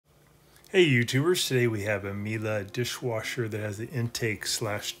Hey YouTubers, today we have a Miele dishwasher that has the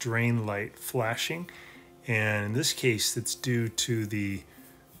intake/drain light flashing, and in this case it's due to the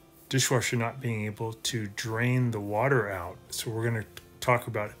dishwasher not being able to drain the water out. So we're going to talk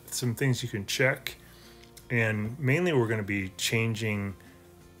about some things you can check, and mainly we're going to be changing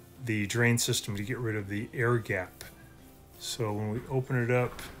the drain system to get rid of the air gap. So when we open it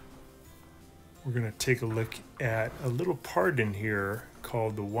up, we're going to take a look at a little part in here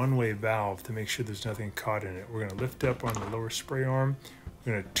called the one-way valve to make sure there's nothing caught in it. We're going to lift up on the lower spray arm.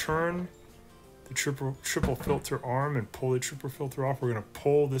 We're going to turn the triple filter arm and pull the triple filter off. We're going to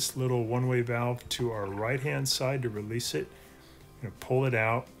pull this little one-way valve to our right-hand side to release it. We're going to pull it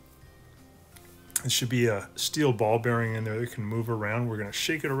out. There should be a steel ball bearing in there that can move around. We're going to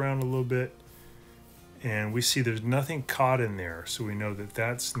shake it around a little bit, and we see there's nothing caught in there, so we know that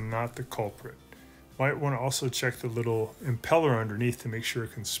that's not the culprit. Might want to also check the little impeller underneath to make sure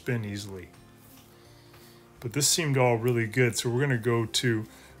it can spin easily. But this seemed all really good, so we're going to go to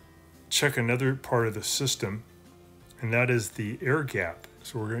check another part of the system, and that is the air gap.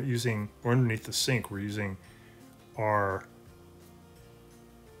 So we're underneath the sink, we're using our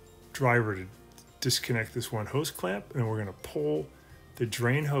driver to disconnect this one hose clamp, and we're going to pull the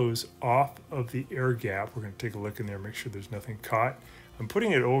drain hose off of the air gap. We're going to take a look in there, make sure there's nothing caught. I'm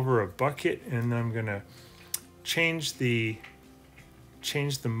putting it over a bucket, and I'm going to change the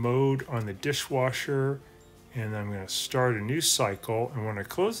mode on the dishwasher, and I'm going to start a new cycle. And when I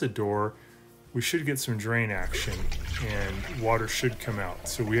close the door, we should get some drain action and water should come out.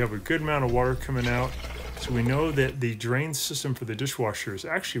 So we have a good amount of water coming out. So we know that the drain system for the dishwasher is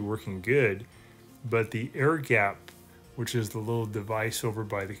actually working good, but the air gap, which is the little device over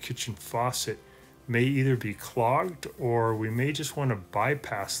by the kitchen faucet, may either be clogged or we may just want to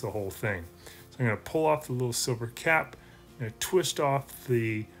bypass the whole thing. So I'm going to pull off the little silver cap, I'm going to twist off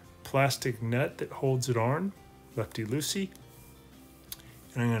the plastic nut that holds it on, lefty-loosey,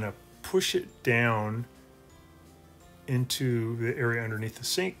 and I'm going to push it down into the area underneath the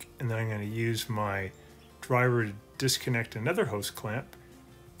sink, and then I'm going to use my driver to disconnect another hose clamp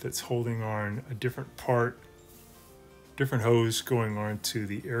that's holding on a different hose going on to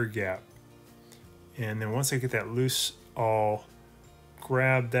the air gap. And then once I get that loose, I'll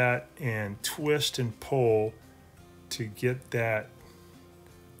grab that and twist and pull to get that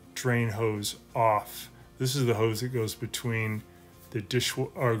drain hose off. This is the hose that goes between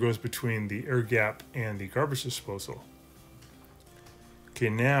the air gap and the garbage disposal. Okay,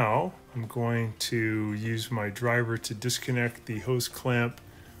 now I'm going to use my driver to disconnect the hose clamp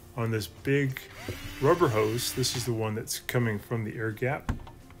on this big rubber hose. This is the one that's coming from the air gap.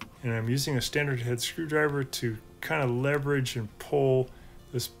 And I'm using a standard head screwdriver to kind of leverage and pull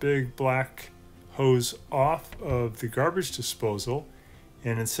this big black hose off of the garbage disposal.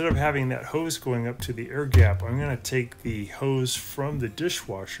 And instead of having that hose going up to the air gap, I'm going to take the hose from the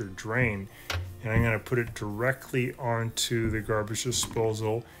dishwasher drain and I'm going to put it directly onto the garbage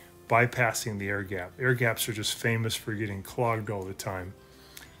disposal, bypassing the air gap. Air gaps are just famous for getting clogged all the time.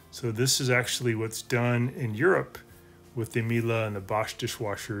 So this is actually what's done in Europe with the Miele and the Bosch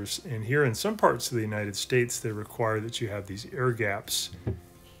dishwashers. And here in some parts of the United States, they require that you have these air gaps,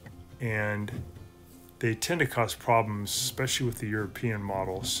 and they tend to cause problems, especially with the European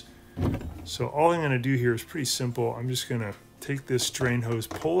models. So all I'm going to do here is pretty simple. I'm just going to take this drain hose,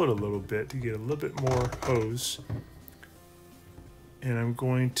 pull it a little bit to get a little bit more hose, and I'm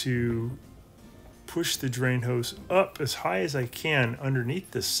going to push the drain hose up as high as I can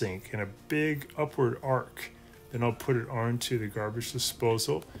underneath the sink in a big upward arc. Then I'll put it onto the garbage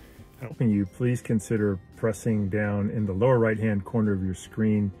disposal. Can you please consider pressing down in the lower right hand corner of your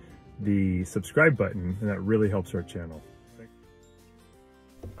screen the subscribe button, and that really helps our channel.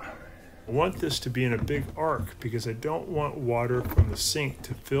 I want this to be in a big arc because I don't want water from the sink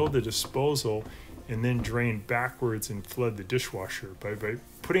to fill the disposal and then drain backwards and flood the dishwasher. By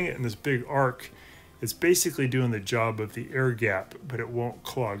putting it in this big arc, it's basically doing the job of the air gap, but it won't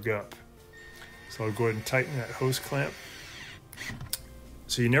clog up. So I'll go ahead and tighten that hose clamp.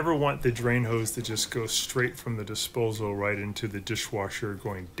 So you never want the drain hose to just go straight from the disposal right into the dishwasher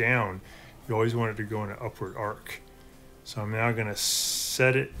going down. You always want it to go in an upward arc. So I'm now going to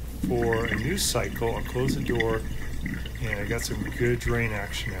set it for a new cycle. I'll close the door, and I got some good drain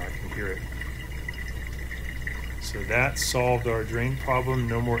action now. I can hear it. So that solved our drain problem.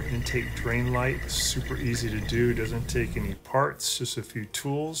 No more intake drain light. Super easy to do. Doesn't take any parts, just a few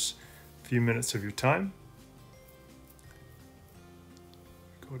tools. Few minutes of your time.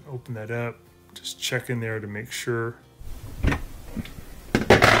 Go ahead and open that up. Just check in there to make sure.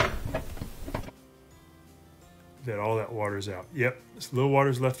 that all that water's out. Yep, there's a little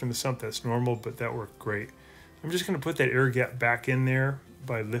water's left in the sump. That's normal, but that worked great. I'm just going to put that air gap back in there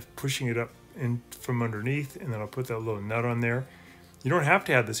by pushing it up in from underneath, and then I'll put that little nut on there. You don't have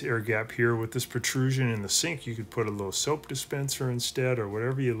to have this air gap here. With this protrusion in the sink, you could put a little soap dispenser instead, or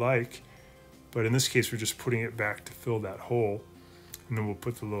whatever you like. But in this case, we're just putting it back to fill that hole. And then we'll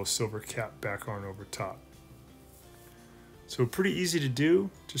put the little silver cap back on over top. So pretty easy to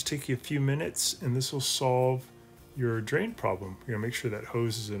do. Just take you a few minutes, and this will solve your drain problem. You're gonna make sure that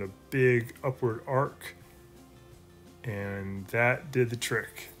hose is in a big upward arc. And that did the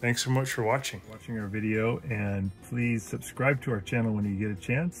trick. Thanks so much for watching our video, and please subscribe to our channel when you get a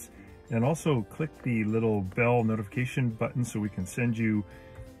chance, and also click the little bell notification button so we can send you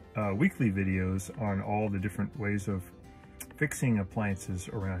weekly videos on all the different ways of fixing appliances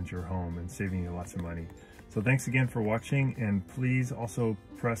around your home and saving you lots of money. So thanks again for watching, and please also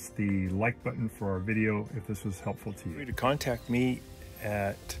press the like button for our video if this was helpful to you. Feel free to contact me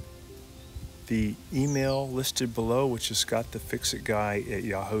at the email listed below, which is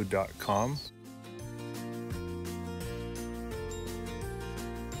scottthefixitguy@yahoo.com.